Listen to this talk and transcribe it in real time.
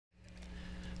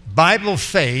Bible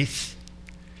faith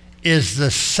is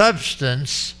the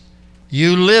substance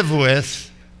you live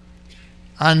with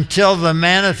until the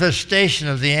manifestation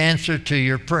of the answer to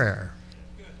your prayer.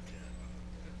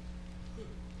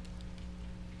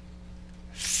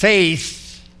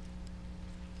 Faith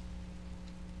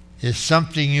is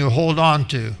something you hold on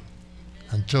to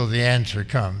until the answer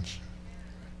comes.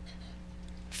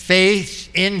 Faith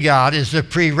in God is a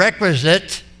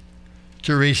prerequisite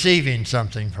to receiving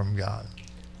something from God.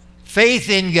 Faith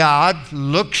in God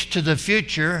looks to the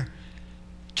future,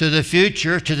 to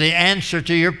the answer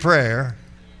to your prayer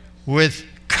with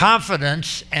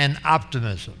confidence and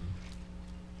optimism.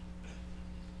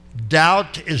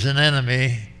 Doubt is an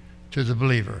enemy to the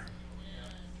believer.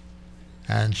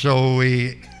 And so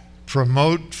we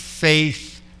promote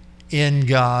faith in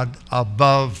God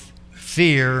above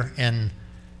fear and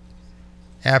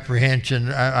apprehension,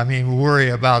 worry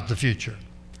about the future.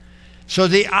 So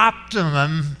the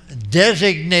optimum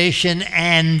designation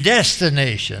and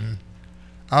destination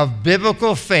of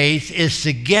biblical faith is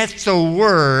to get the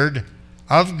Word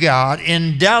of God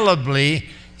indelibly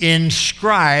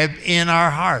inscribed in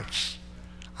our hearts.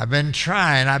 I've been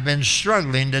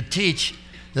struggling to teach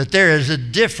that there is a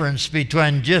difference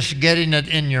between just getting it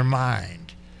in your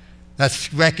mind.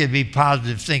 That could be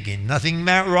positive thinking. Nothing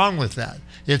wrong with that.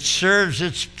 It serves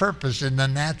its purpose in the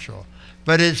natural.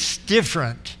 But it's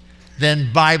different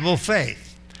than Bible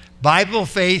faith. Bible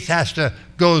faith has to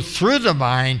go through the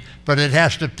mind, but it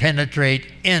has to penetrate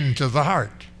into the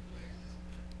heart.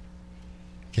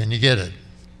 Can you get it?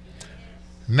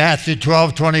 Matthew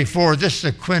 12:24. This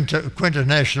is a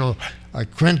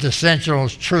quintessential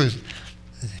truth.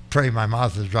 Pray, my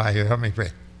mouth is dry here. Help me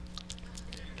pray.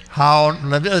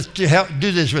 Let's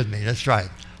do this with me. Let's try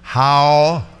it.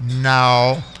 How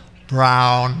now,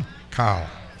 brown cow.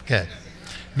 Okay.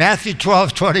 Matthew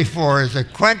 12:24 is a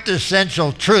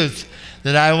quintessential truth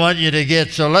that I want you to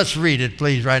get. So let's read it,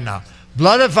 please, right now.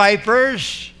 Blood of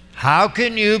vipers, how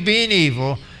can you, being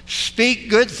evil, speak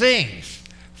good things?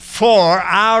 For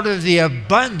out of the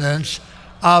abundance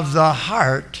of the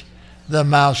heart, the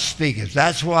mouth speaketh.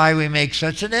 That's why we make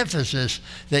such an emphasis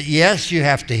that yes, you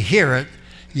have to hear it.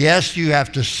 Yes, you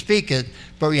have to speak it.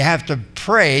 But we have to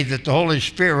pray that the Holy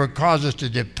Spirit will cause us to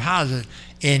deposit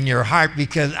in your heart,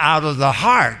 because out of the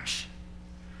heart,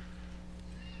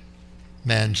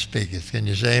 man speaketh. Can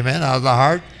you say amen? Out of the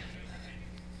heart?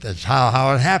 That's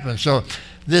how it happens. So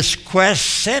this quest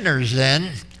centers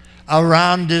then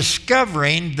around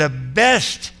discovering the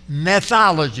best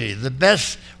methodology, the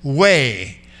best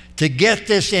way to get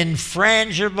this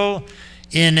infrangible,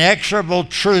 inexorable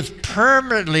truth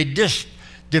permanently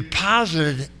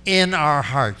deposited in our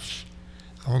hearts.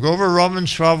 I'm going to go over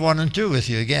Romans 12:1 and 2 with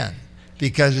you again,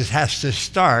 because it has to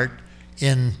start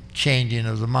in changing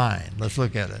of the mind. Let's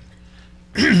look at it.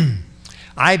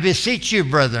 I beseech you,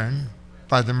 brethren,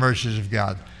 by the mercies of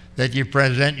God, that you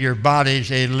present your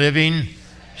bodies a living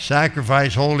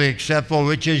sacrifice, wholly acceptable,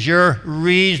 which is your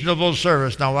reasonable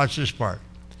service. Now watch this part.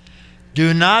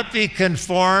 Do not be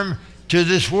conformed to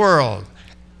this world.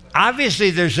 Obviously,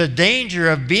 there's a danger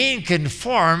of being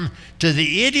conformed to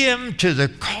the idiom, to the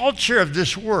culture of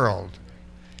this world.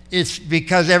 It's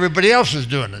because everybody else is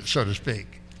doing it, so to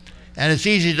speak. And it's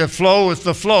easy to flow with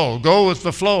the flow, go with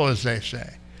the flow, as they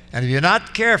say. And if you're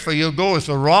not careful, you'll go with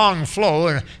the wrong flow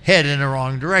and head in the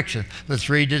wrong direction. Let's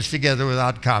read this together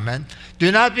without comment. Do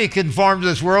not be conformed to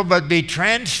this world, but be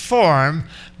transformed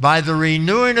by the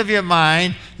renewing of your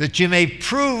mind, that you may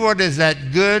prove what is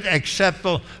that good,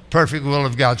 acceptable, perfect will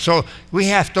of God. So we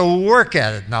have to work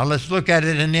at it. Now let's look at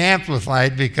it in the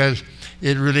Amplified, because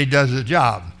it really does the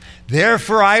job.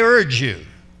 Therefore I urge you,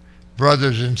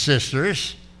 brothers and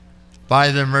sisters,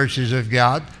 by the mercies of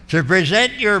God, to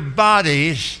present your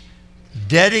bodies,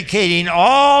 dedicating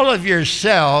all of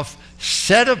yourself,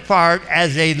 set apart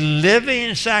as a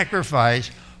living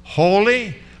sacrifice,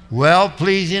 holy,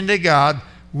 well-pleasing to God,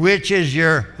 which is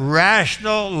your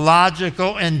rational,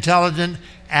 logical, intelligent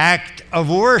act of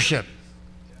worship.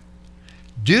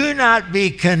 Do not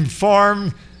be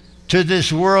conformed to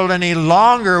this world any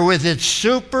longer with its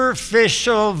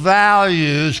superficial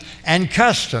values and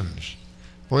customs.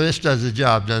 Boy, this does the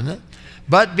job, doesn't it?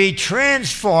 But be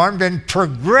transformed and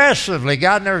progressively,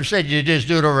 God never said you just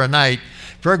do it overnight,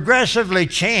 progressively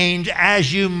change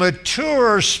as you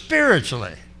mature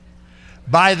spiritually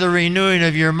by the renewing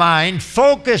of your mind,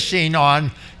 focusing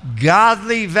on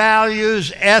godly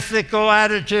values, ethical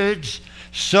attitudes,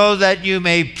 so that you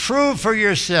may prove for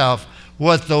yourself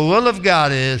what the will of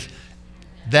God is,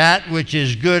 that which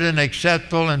is good and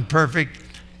acceptable and perfect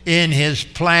in His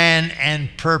plan and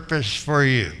purpose for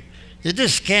you. You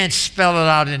just can't spell it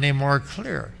out any more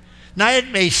clear. Now, it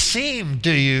may seem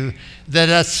to you that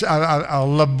that's a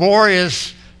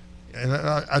laborious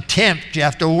attempt. You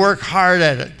have to work hard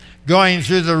at it, going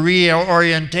through the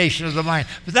reorientation of the mind.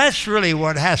 But that's really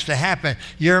what has to happen.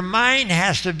 Your mind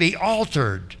has to be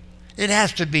altered. It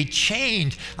has to be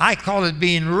changed. I call it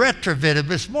being retrofitted,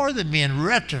 but it's more than being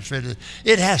retrofitted.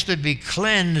 It has to be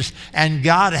cleansed, and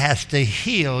God has to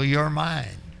heal your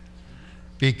mind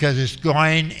because it's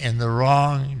going in the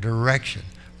wrong direction.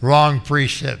 Wrong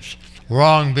precepts,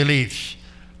 wrong beliefs,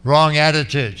 wrong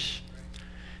attitudes.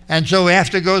 And so we have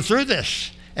to go through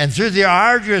this. And through the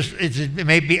arduous, it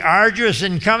may be arduous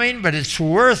in coming, but it's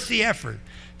worth the effort.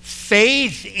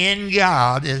 Faith in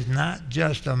God is not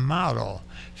just a model.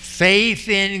 Faith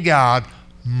in God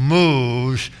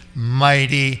moves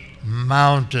mighty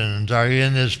mountains. Are you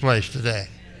in this place today?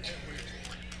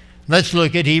 Let's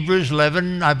look at Hebrews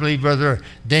 11. I believe Brother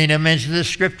Dana mentioned this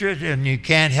scripture, and you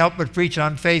can't help but preach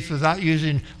on faith without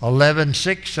using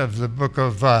 11:6 of the book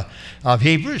of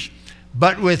Hebrews.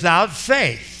 But without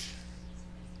faith,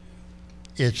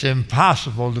 it's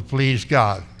impossible to please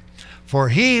God. For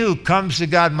he who comes to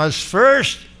God must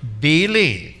first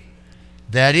believe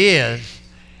that he is,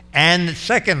 and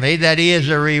secondly, that he is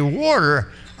a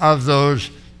rewarder of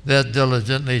those that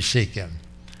diligently seek him.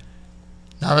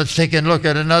 Now let's take a look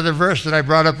at another verse that I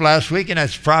brought up last week, and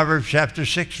that's Proverbs chapter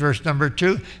 6, verse number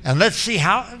 2. And let's see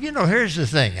how, here's the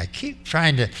thing. I keep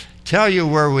trying to tell you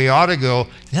where we ought to go,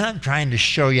 then I'm trying to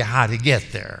show you how to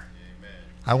get there. Amen.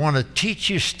 I want to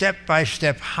teach you step by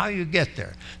step how you get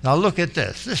there. Now look at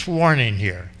this warning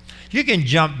here. You can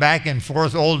jump back and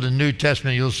forth, Old and New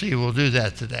Testament. You'll see we'll do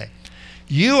that today.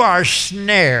 You are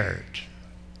snared.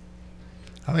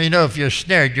 How many know if you're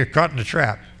snared, you're caught in a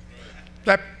trap?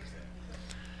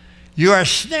 You are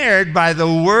snared by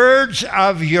the words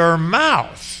of your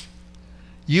mouth.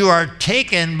 You are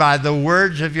taken by the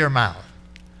words of your mouth.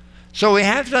 So we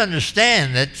have to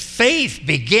understand that faith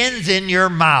begins in your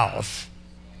mouth.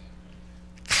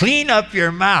 Clean up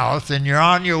your mouth and you're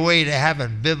on your way to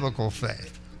having biblical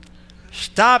faith.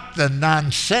 Stop the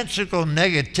nonsensical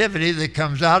negativity that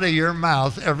comes out of your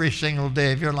mouth every single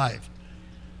day of your life.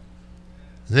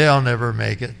 They'll never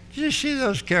make it. Did you see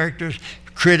those characters?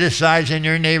 Criticizing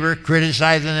your neighbor,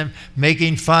 criticizing them,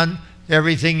 making fun,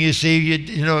 everything you see,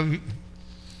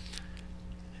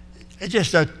 it's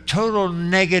just a total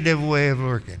negative way of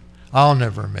working. I'll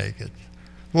never make it.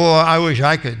 Well, I wish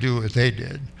I could do what they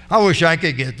did. I wish I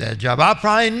could get that job. I'll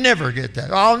probably never get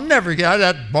that. I'll never get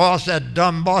that boss, that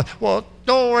dumb boss. Well,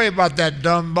 don't worry about that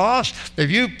dumb boss.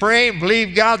 If you pray and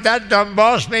believe God, that dumb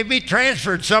boss may be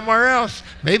transferred somewhere else.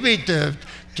 Maybe to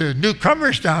New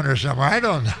Comerstown or somewhere. I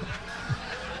don't know.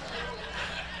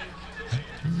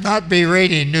 Not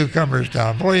berating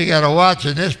Newcomerstown. Boy, you got to watch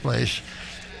in this place.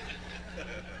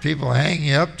 People hang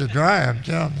you up to dry, I'm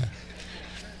telling you.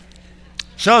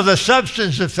 So the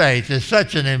substance of faith is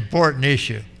such an important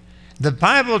issue. The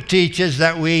Bible teaches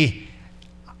that we,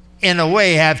 in a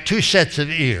way, have two sets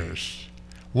of ears.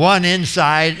 One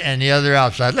inside and the other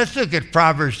outside. Let's look at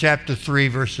Proverbs chapter 3,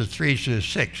 verses 3 through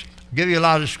 6. I'll give you a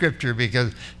lot of scripture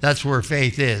because that's where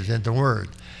faith is, in the Word.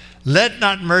 Let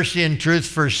not mercy and truth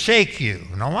forsake you.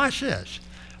 Now watch this.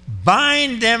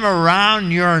 Bind them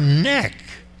around your neck.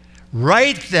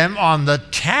 Write them on the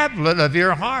tablet of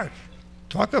your heart.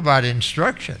 Talk about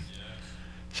instruction.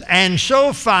 And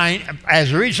so find,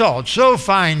 as a result, so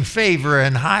find favor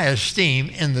and high esteem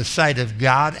in the sight of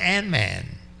God and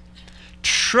man.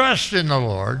 Trust in the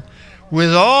Lord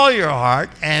with all your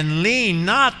heart and lean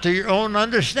not to your own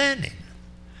understanding.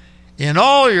 In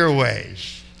all your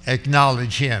ways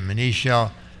acknowledge him, and he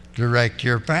shall direct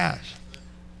your path.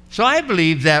 So I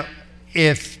believe that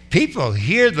if people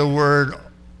hear the word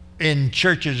in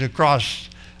churches across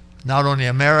not only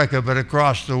America but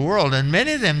across the world, and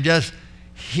many of them just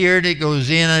hear it, it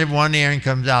goes in at one ear and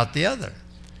comes out the other.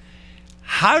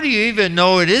 How do you even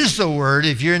know it is the word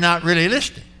if you're not really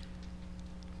listening?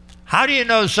 How do you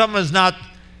know someone's not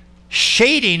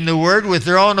shading the word with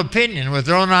their own opinion, with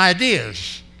their own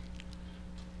ideas?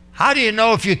 How do you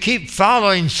know if you keep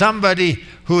following somebody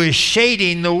who is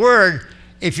shading the word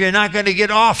if you're not going to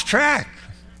get off track?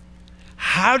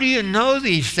 How do you know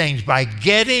these things? By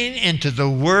getting into the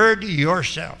word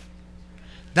yourself.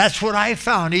 That's what I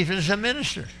found even as a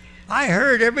minister. I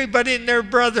heard everybody and their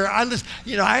brother. I've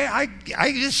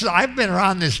been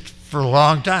around this for a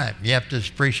long time. You have to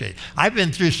appreciate it. I've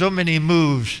been through so many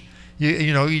moves.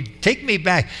 You take me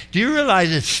back. Do you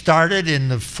realize it started in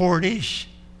the 40s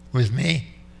with me?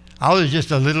 I was just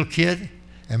a little kid,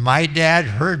 and my dad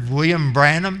heard William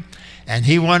Branham, and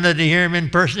he wanted to hear him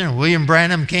in person, and William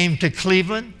Branham came to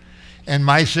Cleveland, and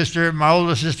my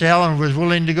older sister Helen was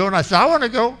willing to go, and I said, I want to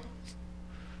go.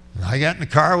 I got in the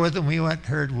car with him. We went and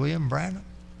heard William Branham.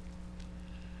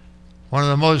 One of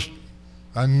the most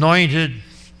anointed,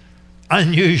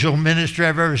 unusual ministry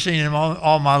I've ever seen in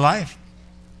all my life.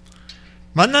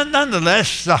 But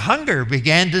nonetheless, the hunger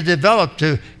began to develop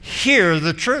to hear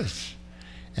the truth.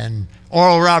 And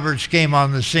Oral Roberts came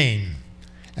on the scene.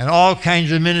 And all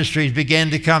kinds of ministries began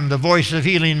to come. The Voice of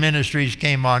Healing ministries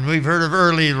came on. We've heard of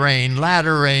early rain,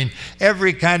 latter rain.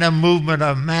 Every kind of movement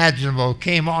imaginable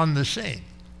came on the scene.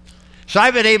 So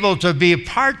I've been able to be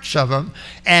parts of them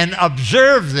and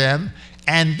observe them.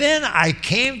 And then I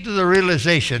came to the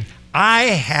realization, I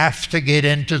have to get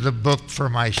into the book for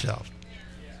myself.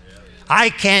 I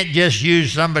can't just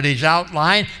use somebody's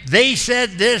outline. They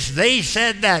said this, they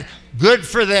said that. Good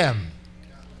for them.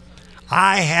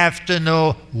 I have to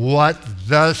know what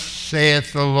thus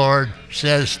saith the Lord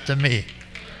says to me.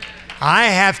 I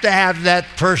have to have that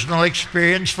personal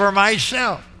experience for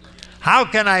myself. How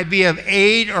can I be of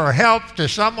aid or help to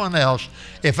someone else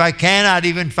if I cannot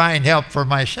even find help for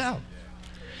myself?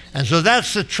 And so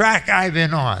that's the track I've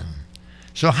been on.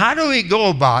 So how do we go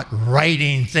about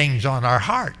writing things on our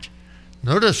heart?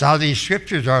 Notice how these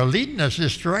scriptures are leading us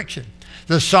this direction.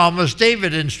 The psalmist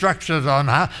David instructs us on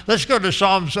how. Let's go to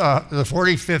Psalms, the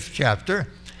 45th chapter,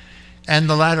 and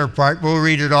the latter part. We'll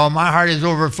read it all. My heart is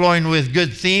overflowing with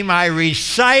good theme. I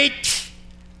recite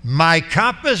my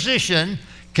composition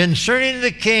concerning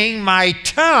the king. My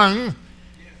tongue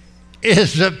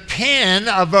is the pen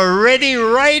of a ready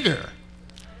writer.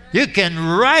 You can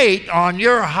write on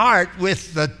your heart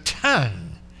with the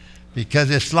tongue because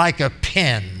it's like a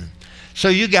pen. So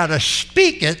you got to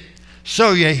speak it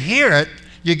so you hear it.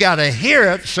 You got to hear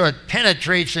it so it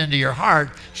penetrates into your heart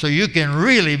so you can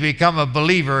really become a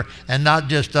believer and not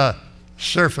just a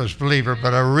surface believer,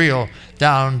 but a real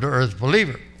down-to-earth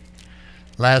believer.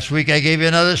 Last week I gave you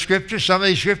another scripture. Some of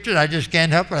these scriptures I just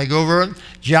can't help it. I go over them.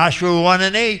 Joshua 1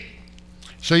 and 8.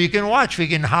 So you can watch. We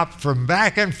can hop from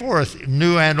back and forth,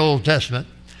 New and Old Testament.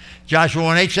 Joshua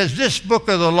 1 8 says, this book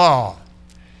of the law.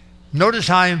 Notice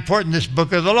how important this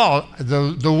book of the law,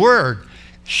 the word,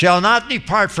 shall not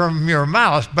depart from your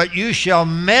mouth, but you shall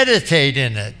meditate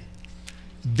in it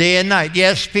day and night.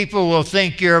 Yes, people will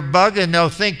think you're a bug and they'll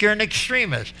think you're an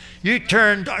extremist. You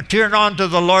turn on to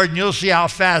the Lord and you'll see how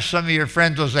fast some of your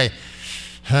friends will say,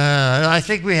 I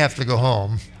think we have to go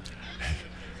home.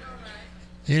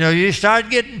 You know, you start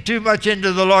getting too much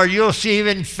into the Lord, you'll see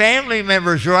even family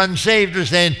members who are unsaved are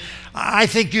saying, I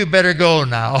think you better go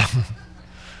now.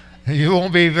 You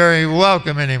won't be very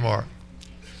welcome anymore.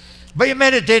 But you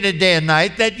meditate day and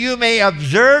night that you may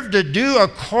observe to do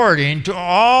according to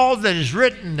all that is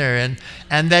written therein,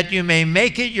 and that you may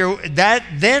make it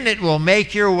then it will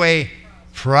make your way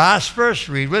prosperous.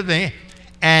 Read with me.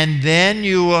 And then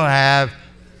you will have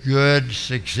good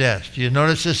success. You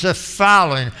notice it's a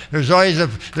following. There's always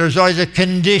a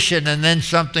condition, and then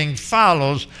something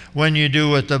follows when you do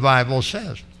what the Bible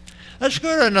says. Let's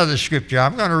go to another scripture.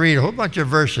 I'm going to read a whole bunch of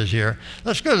verses here.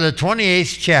 Let's go to the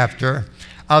 28th chapter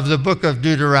of the book of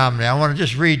Deuteronomy. I want to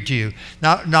just read to you.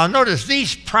 Now notice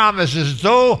these promises,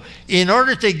 though in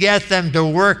order to get them to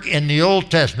work in the Old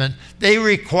Testament, they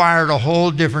required a whole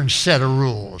different set of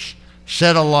rules,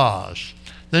 set of laws.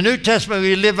 The New Testament,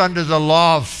 we live under the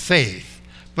law of faith,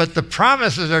 but the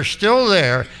promises are still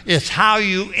there. It's how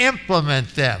you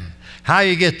implement them, how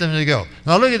you get them to go.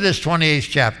 Now look at this 28th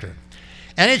chapter.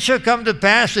 And it shall come to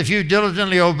pass, if you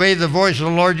diligently obey the voice of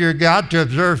the Lord your God, to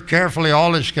observe carefully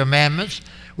all his commandments,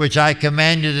 which I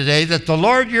command you today, that the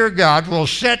Lord your God will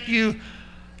set you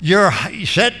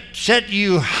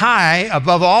high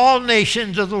above all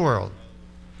nations of the world.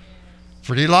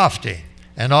 Pretty lofty.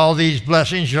 And all these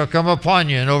blessings shall come upon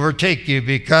you and overtake you,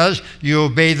 because you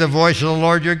obey the voice of the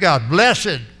Lord your God.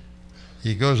 Blessed,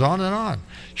 he goes on and on,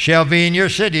 shall be in your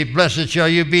city. Blessed shall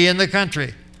you be in the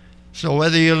country. So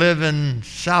whether you live in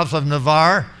south of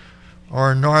Navarre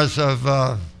or north of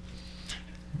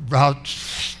Route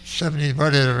 70,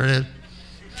 whatever it is,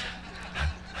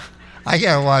 I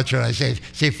got to watch what I say.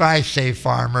 See, if I say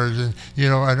farmers, and you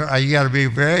got to be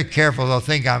very careful. They'll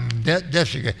think I'm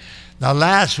disagreeing. Now,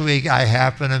 last week I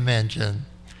happened to mention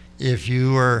if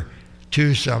you were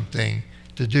to something,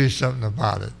 to do something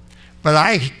about it. But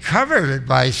I covered it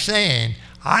by saying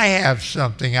I have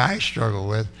something I struggle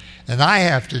with, and I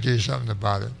have to do something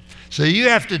about it. So you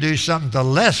have to do something to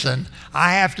lessen.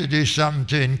 I have to do something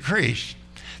to increase.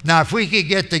 Now, if we could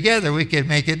get together, we could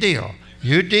make a deal.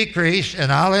 You decrease,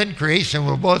 and I'll increase, and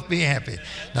we'll both be happy.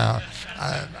 Now,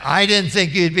 I didn't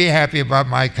think you'd be happy about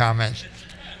my comments.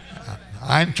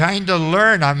 I'm trying to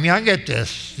learn. I'm young at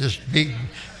this.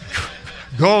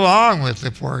 Go along with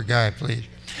the poor guy, please.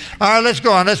 All right, let's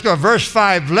go on. Let's go. Verse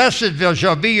 5, blessed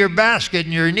shall be your basket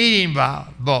and your kneading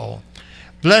bowl.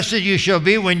 Blessed you shall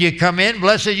be when you come in.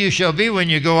 Blessed you shall be when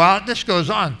you go out. This goes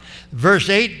on. Verse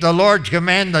 8, the Lord's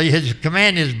command, his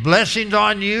command is blessings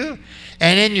on you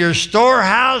and in your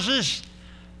storehouses.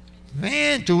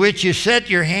 Man, to which you set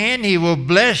your hand, he will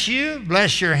bless you.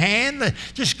 Bless your hand.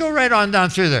 Just go right on down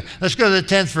through there. Let's go to the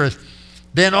 10th verse.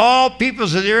 Then all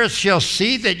peoples of the earth shall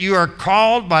see that you are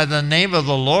called by the name of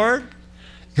the Lord.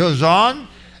 Goes on.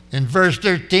 In verse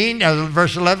 13,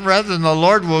 verse 11, rather, than the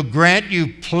Lord will grant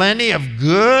you plenty of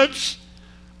goods.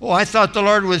 Oh, I thought the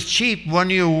Lord was cheap when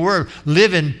you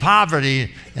live in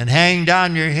poverty and hang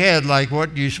down your head like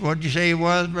what you say he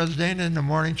was, Brother Dana, in the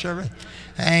morning service?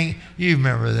 You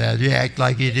remember that. You act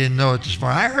like you didn't know it this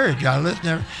morning. I heard y'all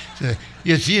listening.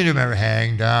 You remember,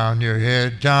 hang down your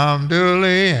head, Tom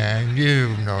Dooley, and you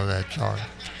know that song.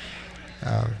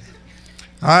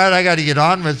 All right, I got to get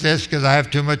on with this because I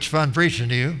have too much fun preaching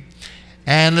to you.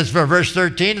 And let's go verse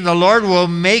 13. And the Lord will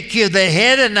make you the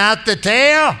head and not the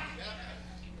tail.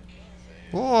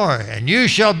 Boy, and you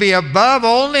shall be above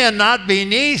only and not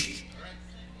beneath.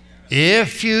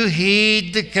 If you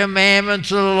heed the commandments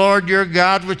of the Lord your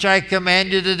God, which I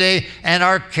command you today, and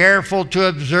are careful to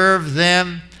observe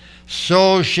them,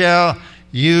 so shall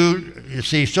you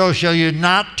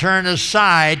not turn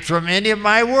aside from any of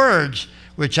my words,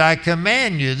 which I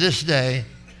command you this day,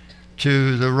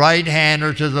 to the right hand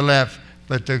or to the left,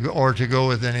 or to go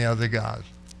with any other gods.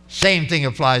 Same thing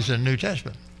applies in the New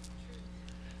Testament.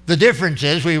 The difference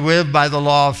is we live by the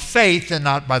law of faith and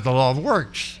not by the law of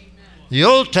works. The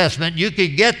Old Testament, you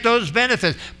could get those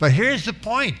benefits. But here's the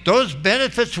point. Those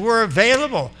benefits were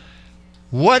available.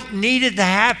 What needed to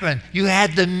happen? You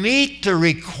had to meet the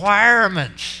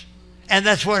requirements. And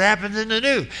that's what happens in the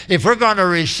New. If we're going to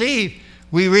receive,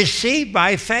 we receive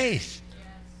by faith.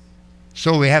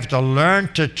 So we have to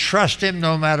learn to trust him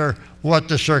no matter what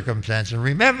the circumstance. And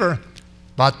remember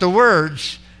about the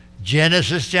words,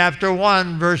 Genesis chapter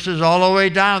 1, verses all the way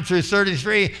down through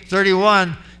 33,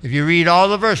 31. If you read all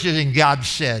the verses, and God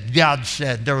said,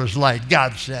 there was light,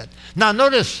 God said. Now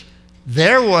notice,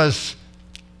 there was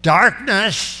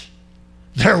darkness,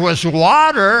 there was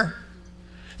water,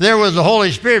 there was the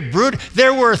Holy Spirit brood,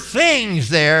 there were things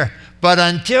there, but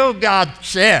until God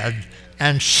said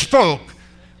and spoke,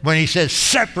 when he said,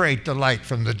 separate the light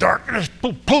from the darkness,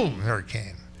 boom, boom, there it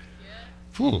came.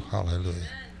 Ooh, hallelujah.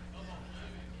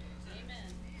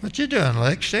 What you doing,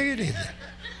 Lex? Take it easy.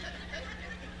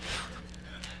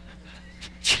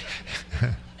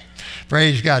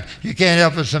 Praise God. You can't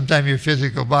help it. Sometimes your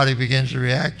physical body begins to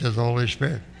react to the Holy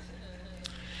Spirit.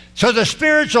 So the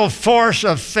spiritual force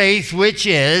of faith, which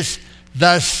is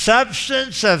the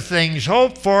substance of things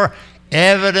hoped for,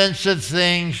 evidence of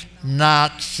things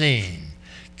not seen,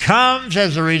 comes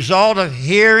as a result of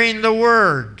hearing the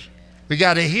Word. We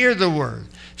got to hear the Word.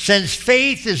 Since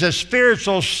faith is a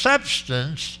spiritual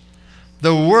substance,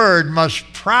 the Word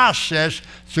must process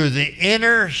through the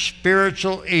inner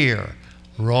spiritual ear.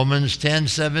 Romans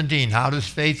 10:17. How does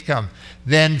faith come?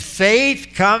 Then faith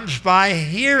comes by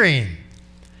hearing,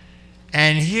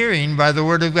 and hearing by the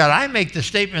Word of God. I make the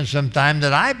statement sometimes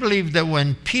that I believe that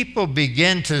when people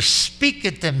begin to speak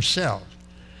it themselves,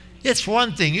 it's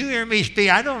one thing. You hear me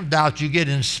speak, I don't doubt you get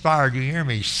inspired. You hear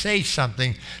me say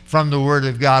something from the Word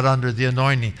of God under the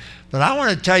anointing. But I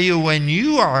want to tell you, when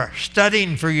you are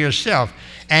studying for yourself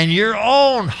and your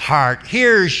own heart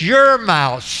hears your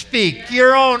mouth speak,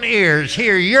 your own ears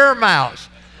hear your mouth,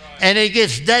 and it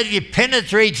gets dead, it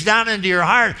penetrates down into your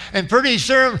heart, and pretty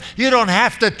soon you don't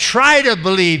have to try to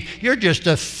believe. You're just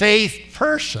a faith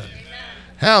person.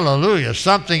 Hallelujah.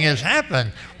 Something has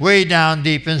happened way down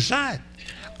deep inside.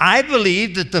 I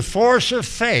believe that the force of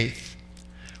faith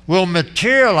will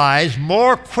materialize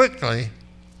more quickly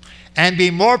and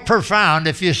be more profound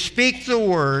if you speak the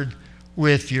Word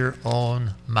with your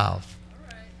own mouth.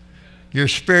 Your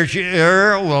spiritual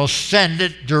ear will send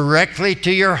it directly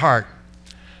to your heart.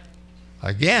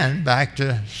 Again, back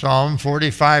to Psalm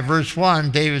 45, verse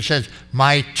 1, David says,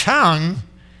 my tongue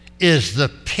is the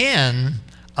pen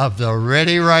of the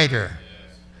ready writer.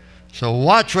 So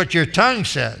watch what your tongue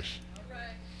says.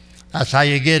 That's how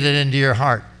you get it into your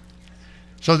heart.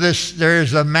 So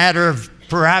there's a matter of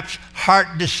perhaps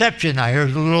heart deception. Now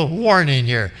here's a little warning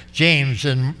here. James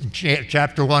in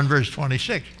chapter 1, verse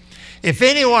 26. If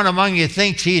anyone among you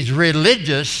thinks he's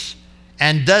religious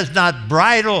and does not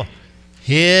bridle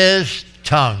his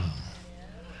tongue,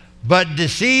 but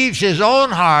deceives his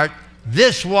own heart,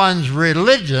 this one's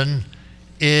religion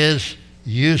is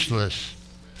useless.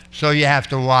 So you have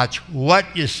to watch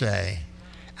what you say,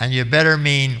 and you better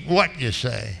mean what you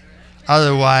say.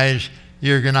 Otherwise,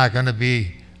 you're not going to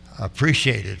be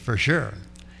appreciate it for sure.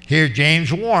 Here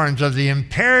James warns of the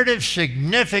imperative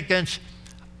significance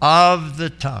of the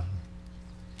tongue.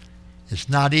 It's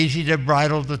not easy to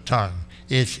bridle the tongue.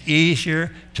 It's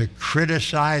easier to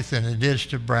criticize than it is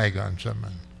to brag on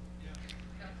someone.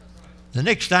 The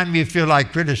next time you feel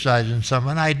like criticizing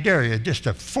someone, I dare you just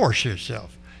to force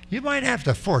yourself. You might have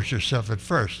to force yourself at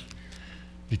first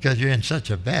because you're in such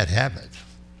a bad habit.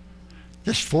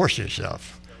 Just force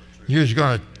yourself. You're just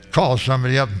going to call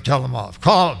somebody up and tell them off.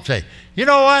 Call them and say, you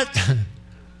know what?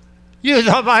 You was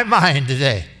on my mind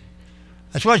today.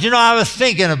 I just want you to know I was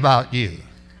thinking about you.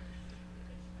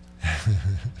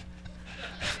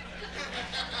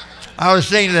 I was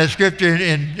thinking that scripture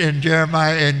in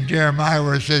Jeremiah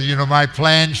where it says, you know, my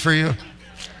plans for you.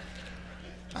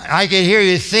 I could hear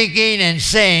you thinking and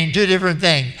saying two different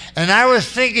things. And I was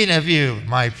thinking of you.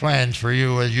 My plans for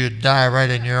you was you'd die right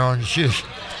in your own shoes.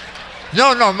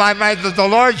 No, the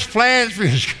Lord's plans for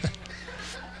you.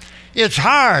 It's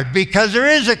hard because there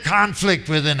is a conflict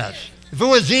within us. If it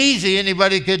was easy,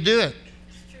 anybody could do it.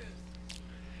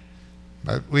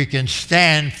 But we can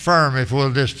stand firm if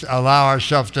we'll just allow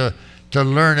ourselves to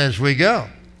learn as we go.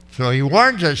 So he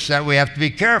warns us that we have to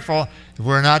be careful. If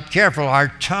we're not careful, our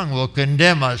tongue will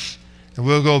condemn us and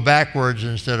we'll go backwards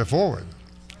instead of forward.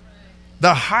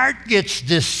 The heart gets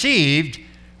deceived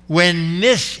when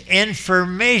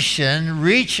misinformation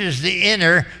reaches the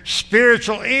inner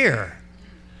spiritual ear.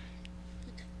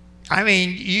 I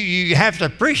mean, you have to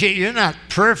appreciate you're not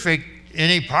perfect.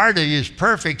 Any part of you is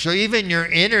perfect. So even your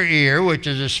inner ear, which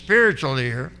is a spiritual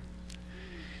ear,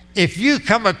 if you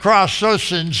come across so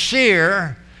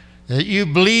sincere that you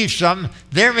believe something,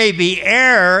 there may be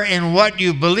error in what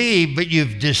you believe, but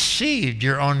you've deceived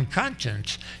your own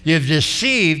conscience. You've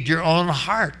deceived your own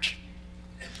heart.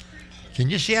 Can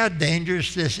you see how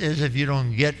dangerous this is if you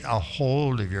don't get a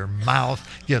hold of your mouth,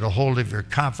 get a hold of your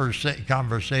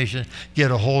conversation,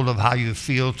 get a hold of how you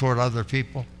feel toward other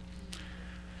people?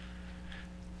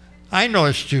 I know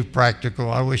it's too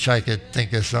practical. I wish I could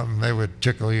think of something that would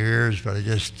tickle your ears, but I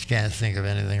just can't think of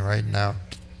anything right now.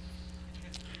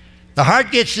 The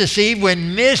heart gets deceived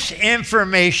when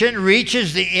misinformation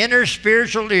reaches the inner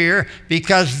spiritual ear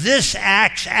because this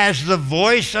acts as the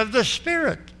voice of the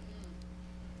Spirit.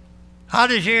 How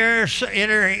does your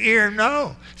inner ear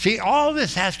know? See, all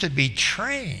this has to be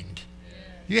trained.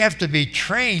 You have to be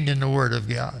trained in the Word of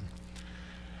God.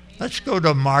 Let's go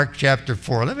to Mark chapter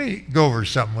 4. Let me go over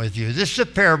something with you. This is a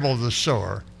parable of the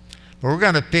sower. But we're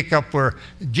going to pick up where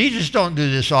Jesus don't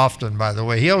do this often, by the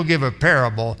way. He'll give a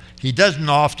parable. He doesn't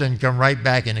often come right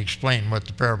back and explain what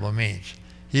the parable means.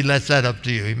 He lets that up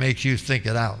to you. He makes you think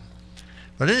it out.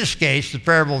 But in this case, the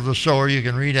parable of the sower, you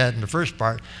can read that in the first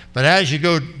part. But as you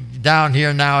go down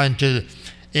here now into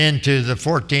the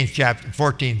 14th chapter,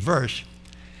 14th verse,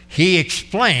 he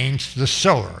explains the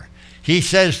sower. He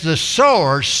says the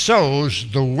sower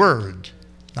sows the word.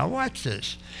 Now watch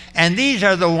this. And these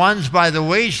are the ones by the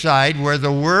wayside where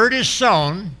the word is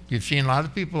sown. You've seen a lot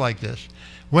of people like this.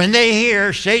 When they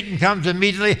hear, Satan comes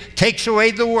immediately, takes away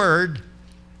the word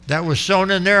that was sown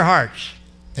in their hearts.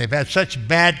 They've had such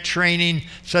bad training,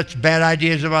 such bad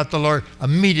ideas about the Lord.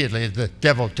 Immediately the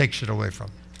devil takes it away from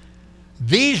them.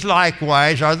 These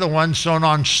likewise are the ones sown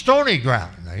on stony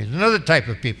ground. Now here's another type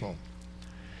of people.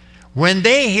 When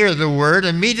they hear the word,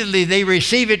 immediately they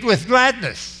receive it with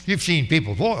gladness. You've seen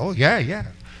people, oh yeah,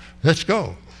 let's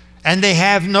go. And they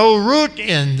have no root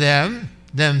in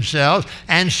themselves,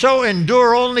 and so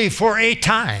endure only for a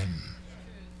time.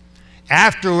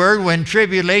 Afterward, when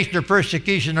tribulation or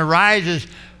persecution arises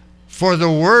for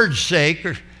the word's sake,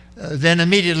 then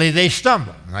immediately they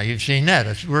stumble. Now you've seen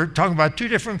that. We're talking about two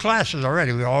different classes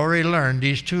already. We already learned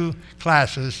these two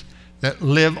classes that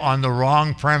live on the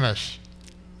wrong premise.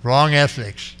 Wrong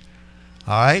ethics.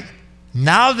 All right?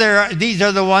 Now these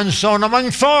are the ones sown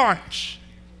among thorns.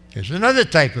 Here's another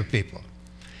type of people.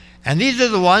 And these are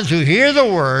the ones who hear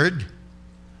the word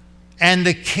and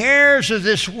the cares of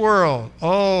this world.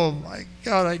 Oh my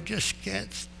God, I just can't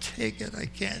take it. I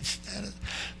can't stand it.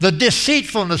 The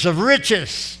deceitfulness of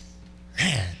riches.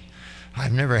 Man,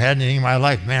 I've never had anything in my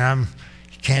life. Man,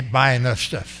 can't buy enough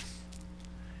stuff.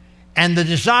 And the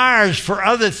desires for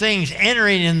other things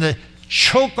entering in the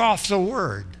choke off the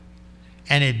word,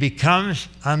 and it becomes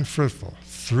unfruitful.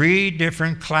 Three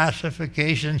different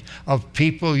classifications of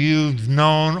people you've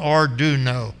known or do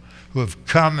know who have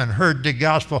come and heard the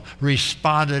gospel,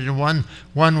 responded in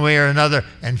one way or another,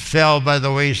 and fell by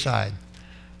the wayside.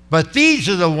 But these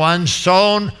are the ones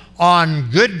sown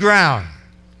on good ground.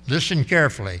 Listen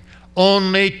carefully.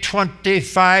 Only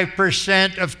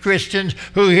 25% of Christians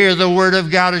who hear the word of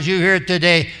God as you hear it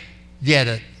today get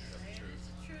it.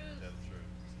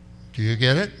 Do you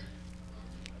get it?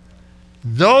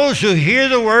 Those who hear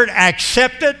the word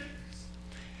accept it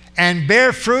and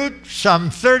bear fruit, some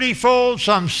 30-fold,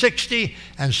 some 60,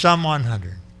 and some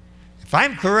 100. If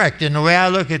I'm correct in the way I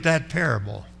look at that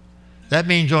parable, that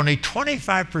means only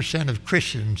 25% of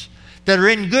Christians that are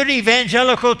in good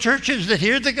evangelical churches that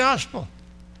hear the gospel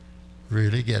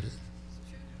really get it.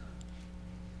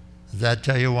 Does that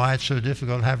tell you why it's so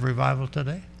difficult to have revival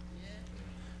today?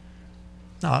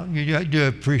 No, you do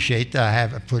appreciate that I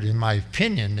have put in my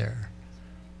opinion there.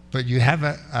 But you have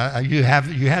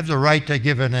the right to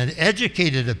give an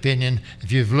educated opinion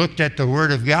if you've looked at the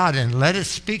Word of God and let it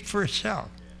speak for itself.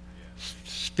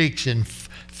 Speaks in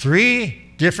 3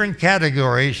 different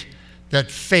categories that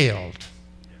failed.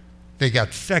 They got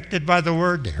affected by the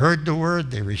Word, they heard the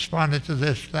Word, they responded to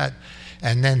this, that,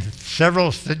 and then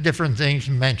several different things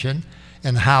mentioned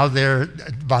and how they're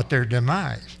about their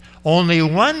demise. Only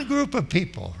one group of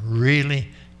people really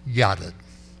got it.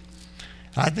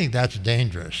 I think that's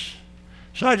dangerous.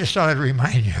 So I just thought I'd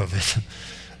remind you of it.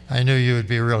 I knew you would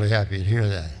be really happy to hear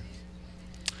that.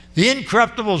 The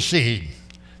incorruptible seed.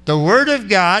 The Word of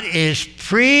God is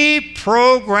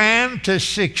pre-programmed to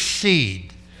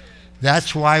succeed.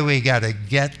 That's why we got to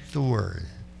get the Word.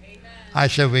 Amen. I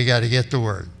said we got to get the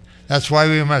Word. That's why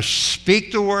we must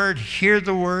speak the Word, hear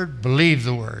the Word, believe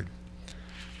the Word.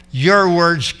 Your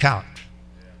words count.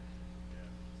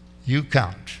 You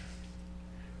count.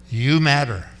 You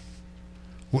matter.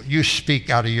 What you speak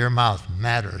out of your mouth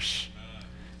matters.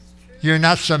 You're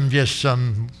not just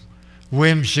some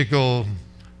whimsical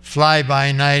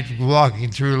fly-by-night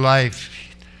walking through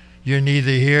life. You're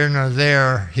neither here nor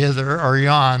there, hither or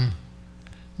yon.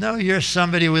 No, you're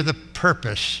somebody with a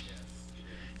purpose.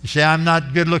 You say, I'm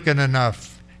not good-looking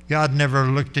enough. God never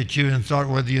looked at you and thought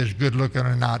whether you was good-looking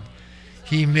or not.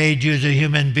 He made you as a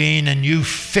human being and you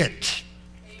fit.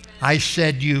 Amen. I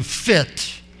said you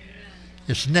fit.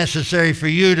 It's necessary for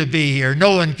you to be here.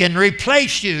 No one can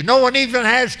replace you. No one even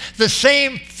has the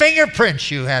same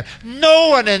fingerprints you have. No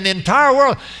one in the entire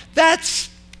world. That's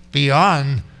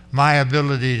beyond my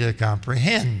ability to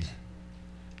comprehend.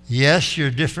 Yes,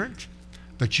 you're different,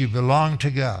 but you belong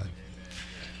to God.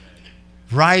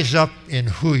 Rise up in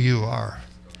who you are.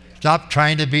 Stop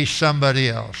trying to be somebody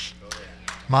else.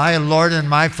 My Lord, in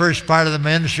my first part of the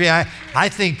ministry, I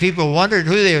think people wondered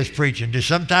who they was preaching to.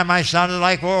 Sometimes I sounded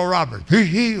like Oral Roberts. Be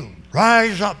healed,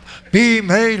 rise up, be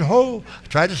made whole. I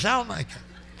tried to sound like it.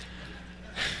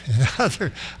 And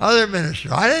other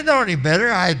ministers, I didn't know any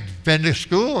better. I'd been to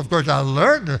school. Of course, I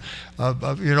learned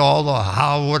all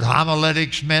what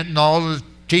homiletics meant and all the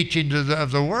teachings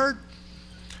of the Word.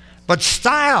 But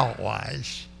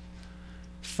style-wise,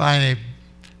 finally,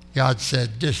 God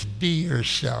said, just be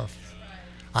yourself.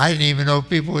 I didn't even know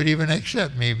people would even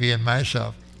accept me being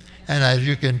myself. And as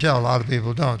you can tell, a lot of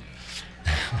people don't.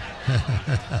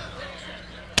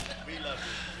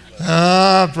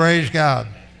 Oh, praise God.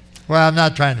 Well, I'm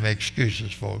not trying to make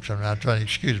excuses, folks. I'm not trying to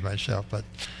excuse myself, but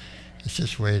it's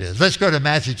just the way it is. Let's go to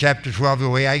Matthew chapter 12. The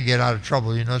way I get out of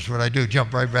trouble, you notice what I do,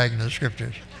 jump right back into the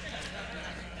Scriptures.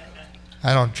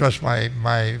 I don't trust my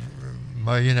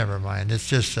you never mind. It's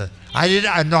just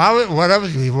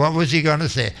what was he going to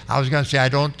say? I was going to say I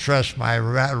don't trust my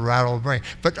rattle brain,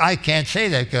 but I can't say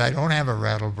that because I don't have a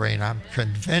rattle brain. I'm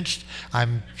convinced. All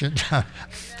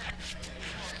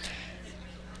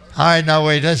right, now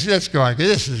wait. Let's go on because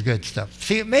this is good stuff.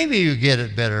 See, maybe you get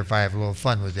it better if I have a little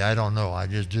fun with you. I don't know. I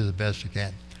just do the best I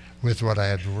can with what I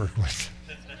have to work with.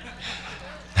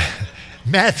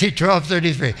 Matthew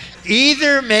 12:33.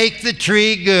 Either make the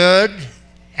tree good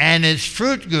and its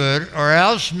fruit good, or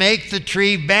else make the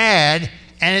tree bad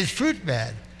and its fruit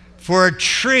bad. For a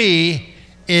tree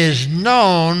is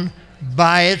known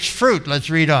by its fruit. Let's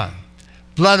read on.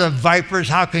 Blood of vipers,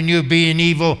 how can you, being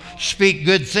evil, speak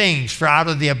good things? For out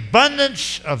of the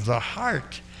abundance of the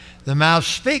heart, the mouth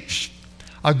speaks.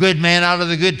 A good man out of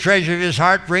the good treasure of his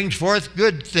heart brings forth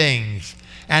good things.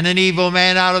 And an evil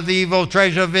man out of the evil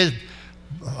treasure of his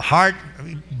heart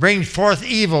brings forth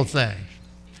evil things.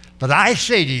 But I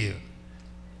say to you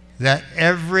that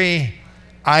every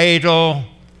idle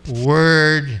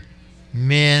word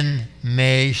men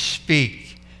may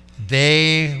speak,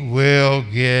 they will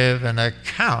give an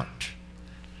account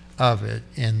of it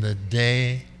in the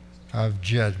day of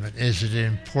judgment. Is it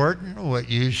important what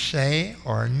you say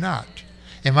or not?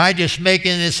 Am I just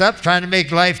making this up, trying to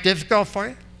make life difficult for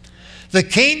you? The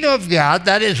kingdom of God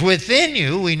that is within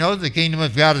you, we know the kingdom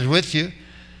of God is with you,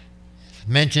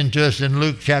 mentioned to us in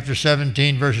Luke chapter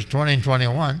 17, verses 20 and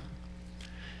 21,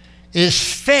 is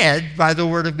fed by the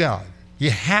Word of God. You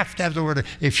have to have the Word of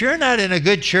God. If you're not in a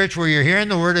good church where you're hearing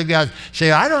the Word of God, say,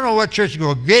 I don't know what church to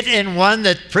go. Get in one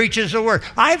that preaches the Word.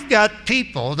 I've got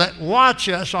people that watch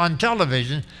us on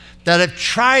television that have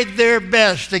tried their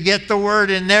best to get the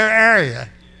Word in their area.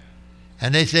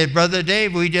 And they say, Brother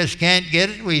Dave, we just can't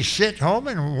get it. We sit home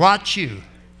and watch you.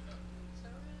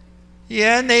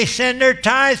 Yeah, and they send their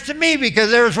tithes to me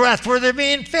because that's where they're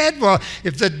being fed. Well,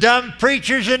 if the dumb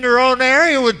preachers in their own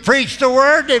area would preach the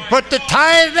Word, they'd put the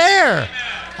tithe there.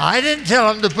 I didn't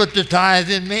tell them to put the tithe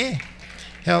in me.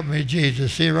 Help me,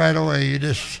 Jesus. See, right away, you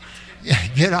just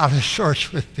get out of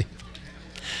sorts with people.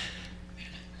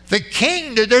 The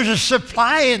king, there's a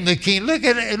supply in the king. Look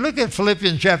at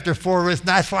Philippians chapter 4 with, and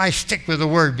that's why I stick with the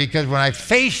Word, because when I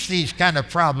face these kind of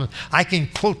problems, I can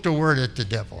quote the Word at the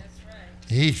devil.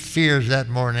 He fears that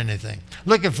more than anything.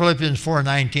 Look at Philippians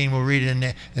 4:19. We'll read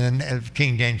it in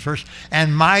King James first.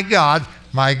 And my God,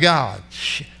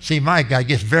 see, my God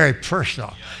gets very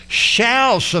personal,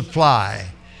 shall supply,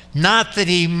 not that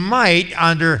he might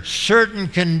under certain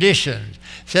conditions.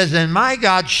 It says, and my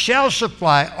God shall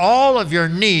supply all of your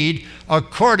need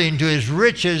according to his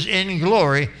riches in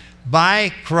glory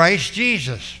by Christ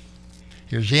Jesus.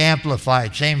 Here's the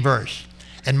Amplified, same verse.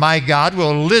 And my God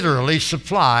will literally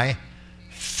supply,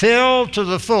 fill to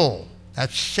the full.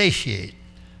 That's satiate.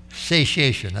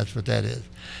 Satiation, that's what that is.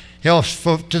 He'll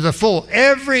to the full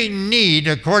every need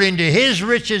according to his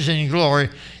riches and glory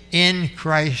in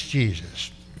Christ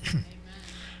Jesus.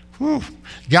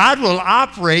 God will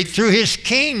operate through his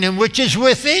kingdom which is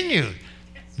within you.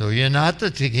 Know you not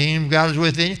that the kingdom of God is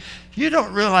within you? You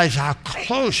don't realize how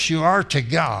close you are to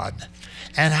God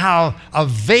and how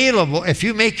available, if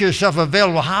you make yourself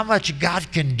available, how much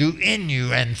God can do in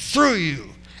you and through you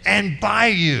and by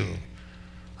you.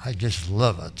 I just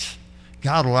love it.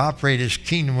 God will operate his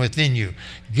kingdom within you.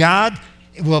 God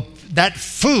will, that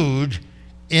food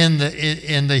in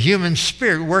the human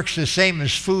spirit works the same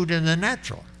as food in the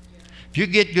natural. If you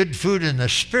get good food in the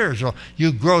spiritual,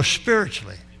 you grow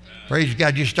spiritually. Praise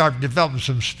God, you start developing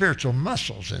some spiritual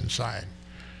muscles inside.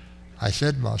 I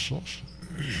said muscles.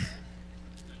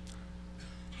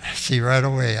 See right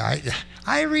away,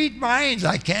 I read minds.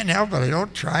 I can't help it. I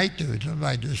don't try to.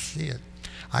 I just see it.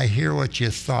 I hear what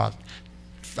you thought.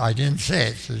 I didn't say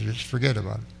it, so just forget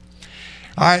about it.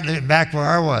 All right, back where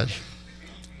I was.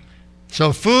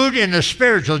 So food in the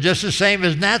spiritual, just the same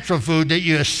as natural food that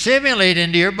you assimilate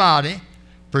into your body,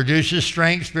 produces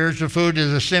strength. Spiritual food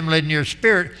is assimilated in your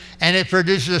spirit, and it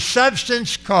produces a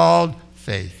substance called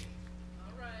faith.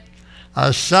 All right.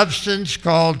 A substance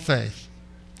called faith.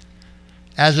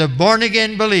 As a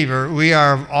born-again believer, we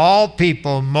are of all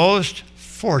people most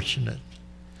fortunate.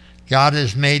 God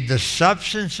has made the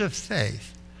substance of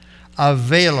faith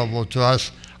available to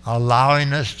us,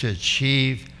 allowing us to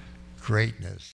achieve greatness.